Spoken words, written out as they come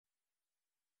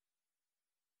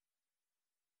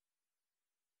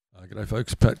G'day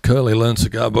folks, Pat Curley,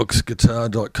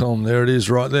 LearnCigarBoxGuitar.com. There it is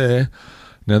right there.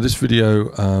 Now this video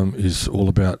is all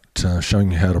about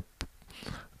showing you how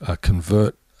to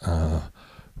convert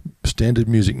standard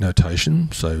music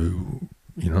notation. So,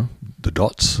 you know, the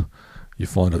dots. You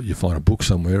find a book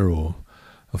somewhere or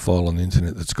a file on the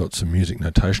internet that's got some music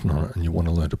notation on it and you want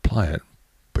to learn to play it,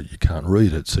 but you can't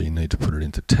read it, so you need to put it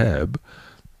into tab.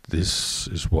 This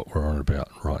is what we're on about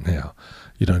right now.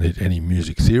 You don't need any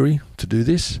music theory to do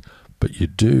this, but you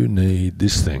do need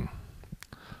this thing.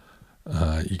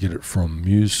 You get it from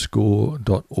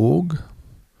MuseScore.org,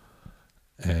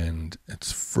 and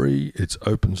it's free, it's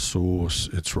open source,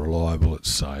 it's reliable, it's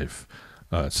safe.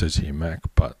 It says here Mac,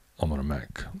 but I'm on a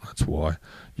Mac, that's why.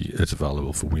 It's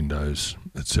available for Windows,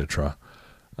 etc.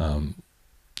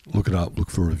 Look it up,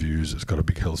 look for reviews. It's got a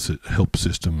big help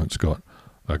system. It's got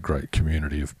a great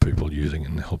community of people using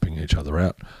and helping each other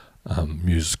out.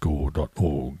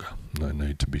 MuseScore.org. No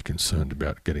need to be concerned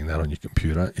about getting that on your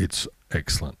computer. It's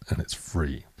excellent and it's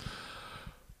free.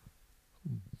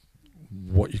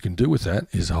 What you can do with that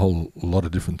is a whole lot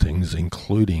of different things,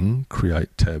 including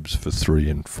create tabs for 3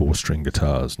 and 4 string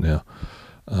guitars. Now,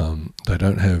 they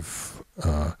don't have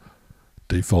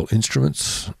default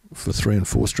instruments for 3 and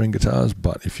 4 string guitars,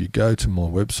 but if you go to my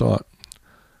website,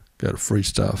 go to free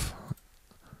stuff,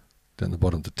 down the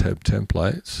bottom to tab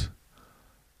templates,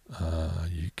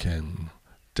 you can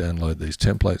download these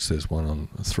templates. There's one on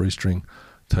a 3 string,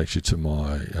 takes you to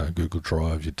my Google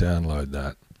Drive. You download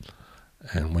that,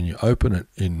 and when you open it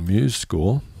in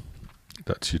MuseScore,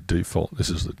 that's your default. This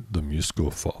is the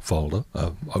MuseScore folder,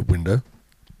 a window.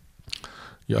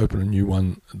 You open a new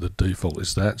one, the default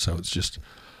is that, so it's just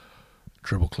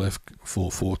treble clef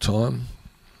 4/4 time.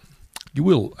 You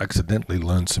will accidentally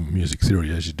learn some music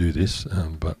theory as you do this,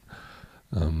 but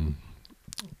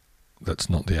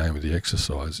that's not the aim of the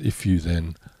exercise. If you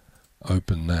then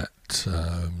open that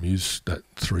that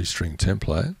 3 string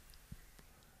template,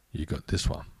 you got this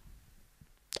one.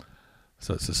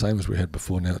 So it's the same as we had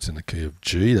before. Now it's in the key of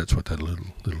G. That's what that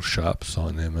little sharp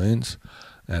sign there means.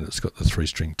 And it's got the 3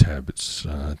 string tab. It's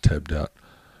tabbed out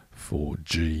for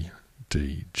G,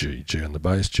 D, G. G on the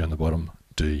bass, G on the bottom,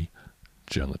 D,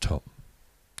 G on the top.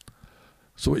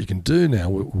 So what you can do now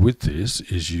with this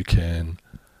is you can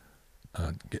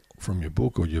get from your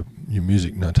book or your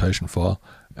music notation file,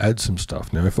 add some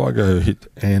stuff. Now if I go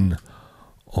hit N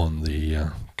on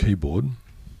the keyboard,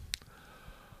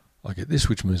 I get this,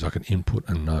 which means I can input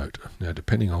a note. Now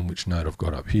depending on which note I've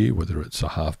got up here, whether it's a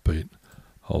half beat,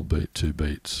 whole beat, 2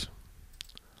 beats,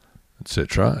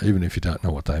 etc., even if you don't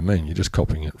know what they mean, you're just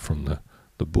copying it from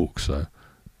the book. So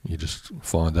you just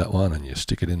find that one and you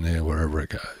stick it in there wherever it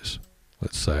goes.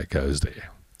 Let's say it goes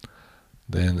there.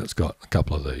 Then it's got a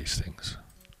couple of these things,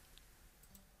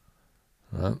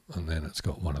 right? And then it's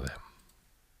got one of them,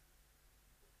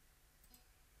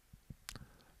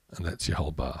 and that's your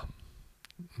whole bar.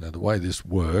 Now the way this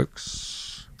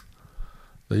works,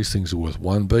 these things are worth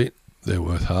 1 beat, they're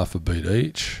worth half a beat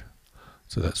each,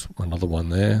 so that's another one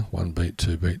there, 1 beat,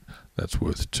 2 beat, that's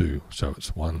worth 2, so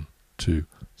it's 1, 2,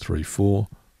 3, 4,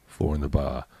 4 in the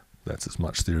bar. That's as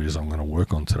much theory as I'm going to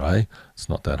work on today. It's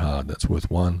not that hard. That's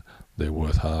worth 1, they're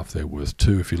worth half, they're worth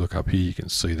 2. If you look up here, you can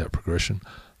see that progression.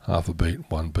 Half a beat,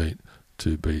 1 beat,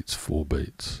 2 beats, 4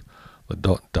 beats. The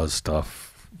dot does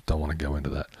stuff, don't want to go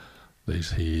into that.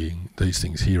 These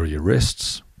things here are your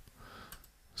rests.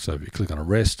 So if you click on a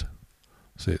rest,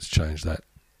 see it's changed that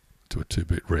to a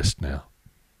 2-beat rest now.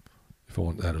 If I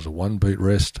want that as a 1-beat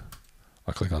rest,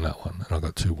 I click on that one and I've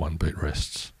got 2 1-beat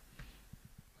rests.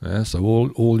 Yeah, so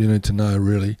all you need to know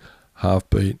really, half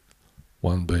beat,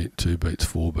 1 beat, 2 beats,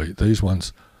 4 beat. These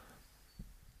ones,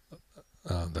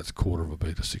 that's a quarter of a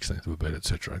beat, a 16th of a beat,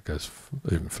 etc. It goes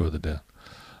even further down.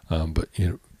 But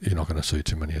you're not going to see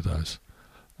too many of those.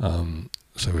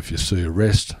 So if you see a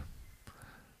rest,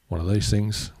 one of these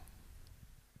things,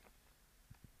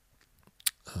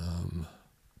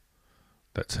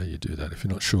 that's how you do that. If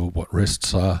you're not sure what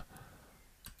rests are,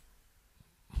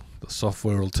 the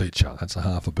software will teach you. That's a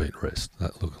half a beat rest.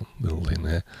 That little thing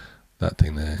there, that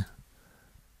thing there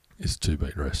is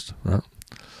 2-beat rest, right?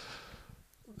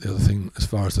 The other thing, as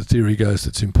far as the theory goes,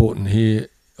 that's important here.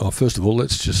 Oh, first of all,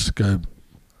 let's just go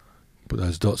put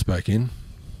those dots back in.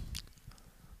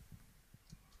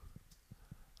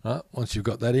 Once you've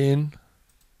got that in,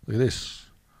 look at this.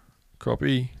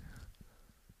 Copy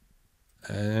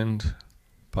and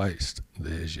paste.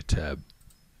 There's your tab.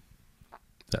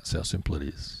 That's how simple it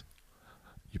is.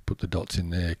 You put the dots in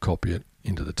there, copy it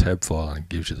into the tab file, and it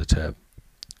gives you the tab.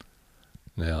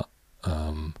 Now,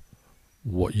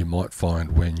 what you might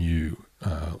find when you,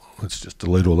 let's just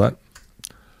delete all that.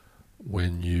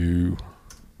 When you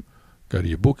go to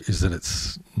your book is that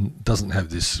it doesn't have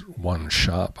this one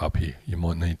sharp up here. You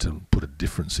might need to put a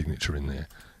different signature in there.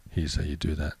 Here's how you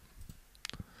do that.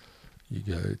 You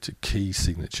go to key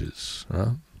signatures,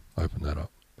 right? Open that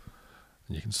up.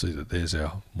 And you can see that there's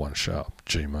our one sharp,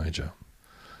 G major.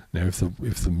 Now if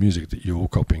the music that you're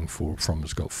copying from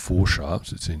has got 4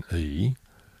 sharps, it's in E,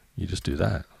 you just do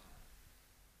that.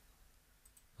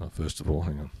 First of all,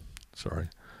 hang on, sorry.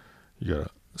 You got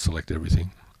to select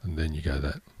everything and then you go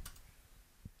that.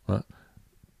 Right?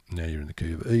 Now you're in the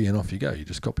key of E and off you go. You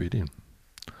just copy it in.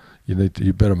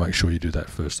 You better make sure you do that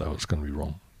first though, it's going to be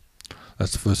wrong.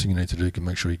 That's the first thing you need to do. You can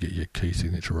make sure you get your key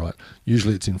signature right.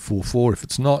 Usually it's in 4/4. If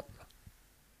it's not,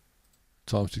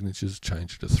 time signatures,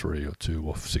 change it to 3 or 2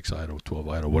 or 6/8 or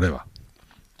 12/8 or whatever.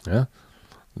 Yeah,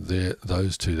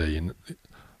 those two there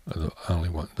are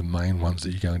the main ones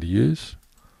that you're going to use.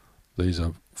 These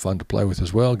are fun to play with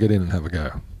as well. Get in and have a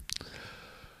go.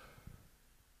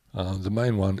 The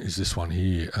main one is this one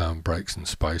here, breaks and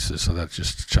spaces, so that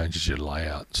just changes your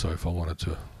layout. So if I wanted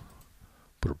to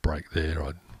put a break there,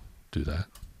 I'd do that.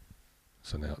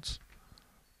 So now it's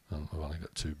I've only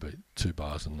got 2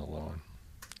 bars in the line.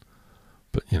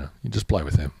 But you just play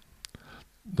with them.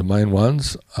 The main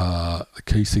ones are the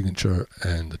key signature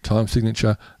and the time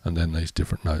signature, and then these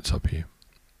different notes up here.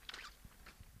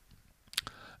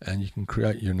 And you can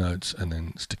create your notes and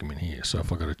then stick them in here. So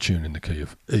if I've got a tune in the key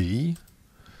of E,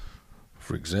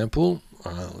 for example,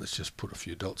 let's just put a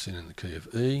few dots in the key of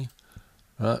E.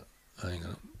 Right, hang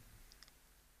on.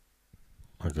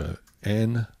 I go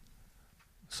N,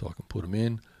 so I can put them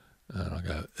in, and I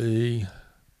go E,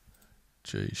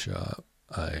 G sharp,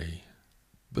 A,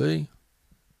 B.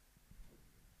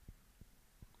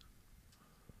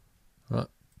 Right,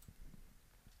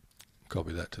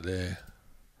 copy that to there.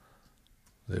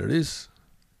 There it is.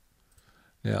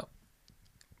 Now,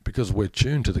 because we're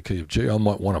tuned to the key of G, I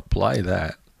might want to play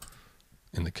that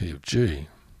in the key of G.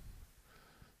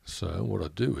 So what I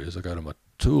do is I go to my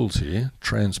tools here,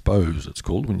 transpose it's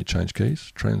called when you change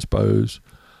keys, transpose.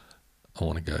 I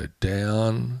want to go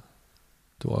down,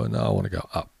 I want to go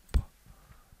up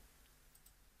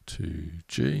to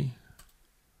G.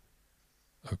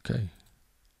 Okay,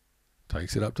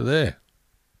 takes it up to there.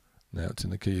 Now it's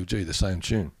in the key of G, the same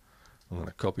tune. I'm going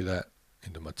to copy that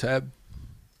into my tab,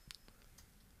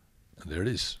 and there it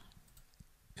is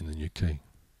in the new key.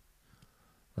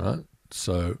 Right,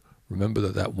 so remember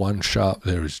that one sharp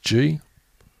there is G,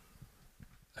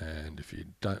 and if you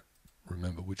don't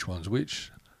remember which one's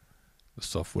which, the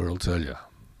software will tell you.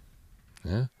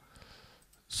 Yeah,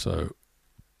 so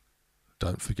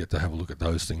don't forget to have a look at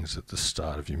those things at the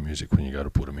start of your music when you go to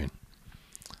put them in.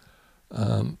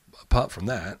 Apart from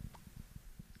that,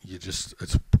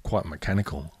 it's quite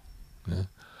mechanical. Yeah?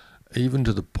 Even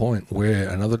to the point where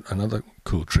another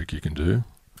cool trick you can do,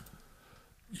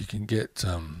 you can get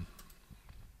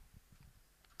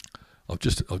I've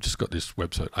just got this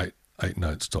website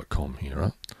 8notes.com here,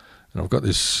 right? And I've got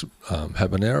this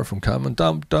habanero from Carmen,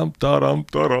 dum dum da dum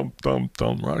da dum dum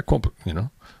dum, right?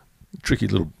 Tricky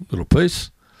little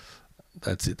piece.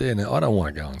 That's it there. Now I don't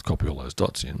want to go and copy all those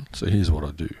dots in, so here's what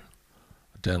I do.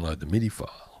 I download the MIDI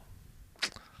file.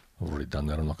 I've already done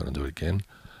that, I'm not going to do it again.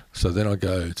 So then I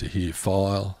go to here,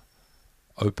 File,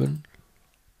 Open.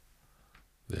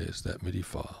 There's that MIDI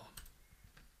file.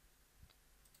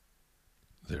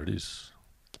 There it is.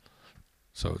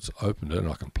 So it's opened it and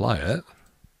I can play it.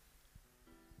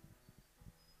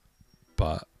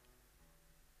 But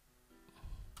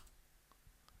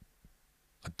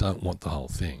I don't want the whole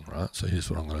thing, right? So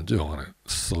here's what I'm going to do. I'm going to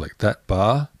select that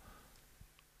bar,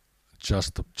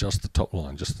 just the top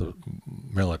line, just the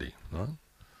melody, right?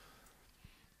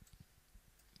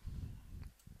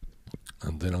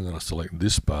 And then I'm going to select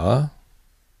this bar.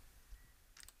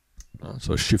 Right,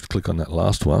 so shift click on that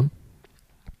last one.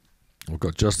 I've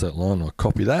got just that line. I'll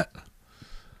copy that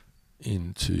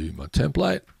into my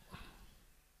template.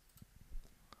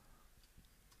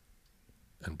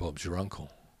 And Bob's your uncle.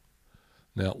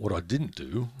 Now what I didn't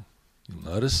do, you'll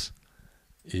notice,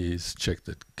 is check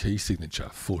the key signature,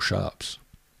 4 sharps.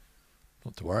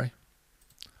 Not to worry.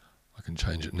 I can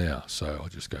change it now. So I'll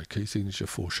just go key signature,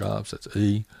 4 sharps, that's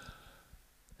E.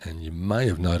 And you may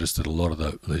have noticed that a lot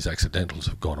of these accidentals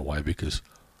have gone away because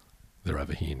they're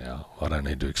over here now. I don't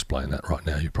need to explain that right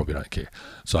now. You probably don't care.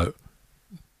 So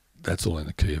that's all in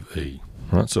the key of E.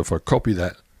 Right? So if I copy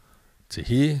that to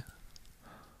here,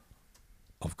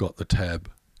 I've got the tab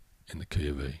in the key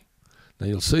of E. Now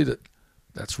you'll see that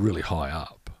that's really high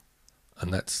up,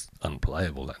 and that's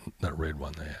unplayable, that red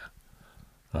one there.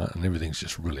 Right? And everything's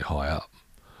just really high up.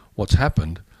 What's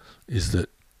happened is that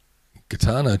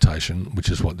guitar notation, which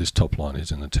is what this top line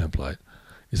is in the template,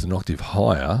 is an octave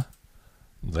higher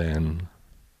than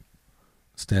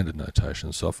standard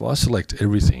notation. So if I select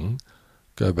everything,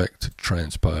 go back to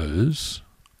transpose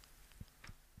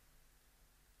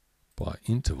by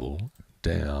interval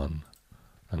down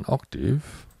an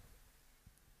octave,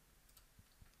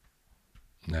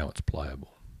 now it's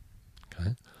playable.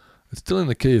 Okay, it's still in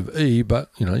the key of E,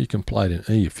 but you can play it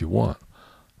in E if you want.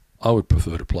 I would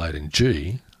prefer to play it in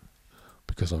G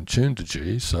because I'm tuned to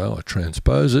G, so I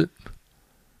transpose it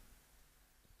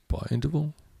by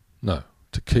interval,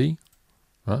 to key,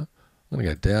 right? I'm going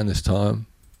to go down this time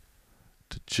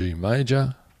to G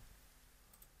major.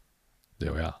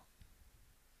 There we are.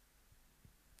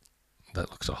 That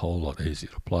looks a whole lot easier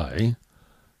to play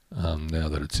now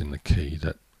that it's in the key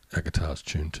that our guitar's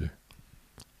tuned to.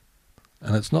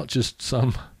 And it's not just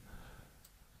some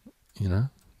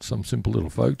simple little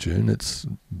folk tune. It's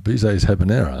Bizet's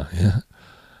Habanera, yeah.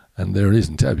 And there it is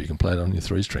in tab. You can play it on your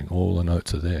 3-string. All the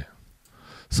notes are there.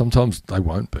 Sometimes they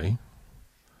won't be.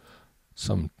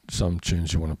 Some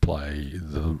tunes you want to play,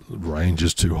 the range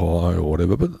is too high or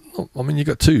whatever. But I mean, you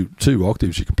got two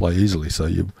octaves you can play easily. So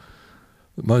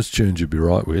most tunes you'd be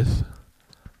right with.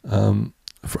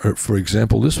 For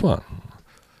example, this one.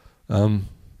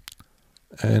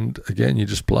 And again, you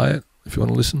just play it if you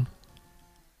want to listen.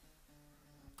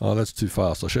 Oh, that's too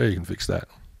fast. I'll show you can fix that.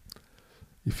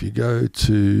 If you go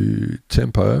to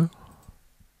tempo,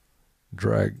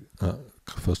 drag,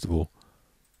 first of all,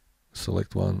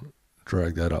 select one,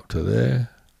 drag that up to there.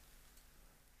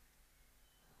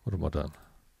 What have I done?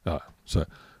 Oh, so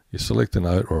you select a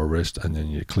note or a rest and then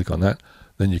you click on that.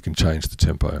 Then you can change the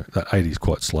tempo. That 80 is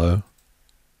quite slow.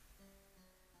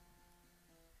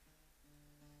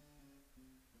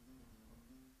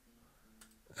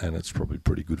 And it's probably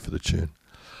pretty good for the tune.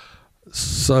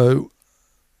 So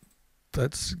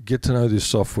that's get to know this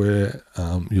software.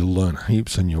 You'll learn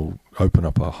heaps and you'll open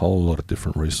up a whole lot of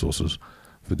different resources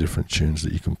for different tunes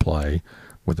that you can play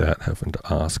without having to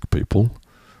ask people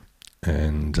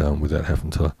and without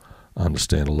having to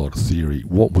understand a lot of theory.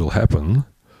 What will happen,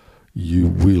 you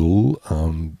will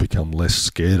become less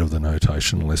scared of the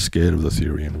notation, less scared of the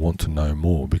theory and want to know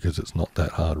more because it's not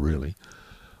that hard really.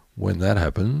 When that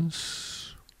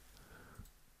happens,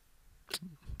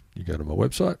 you go to my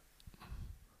website,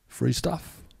 free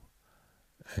stuff,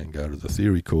 and go to the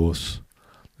theory course.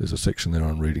 There's a section there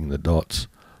on reading the dots,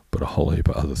 but a whole heap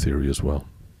of other theory as well.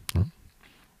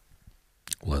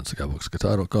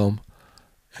 LearnCigarBoxGuitar.com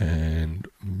and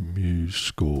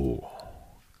MuseScore.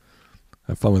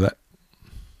 Have fun with that.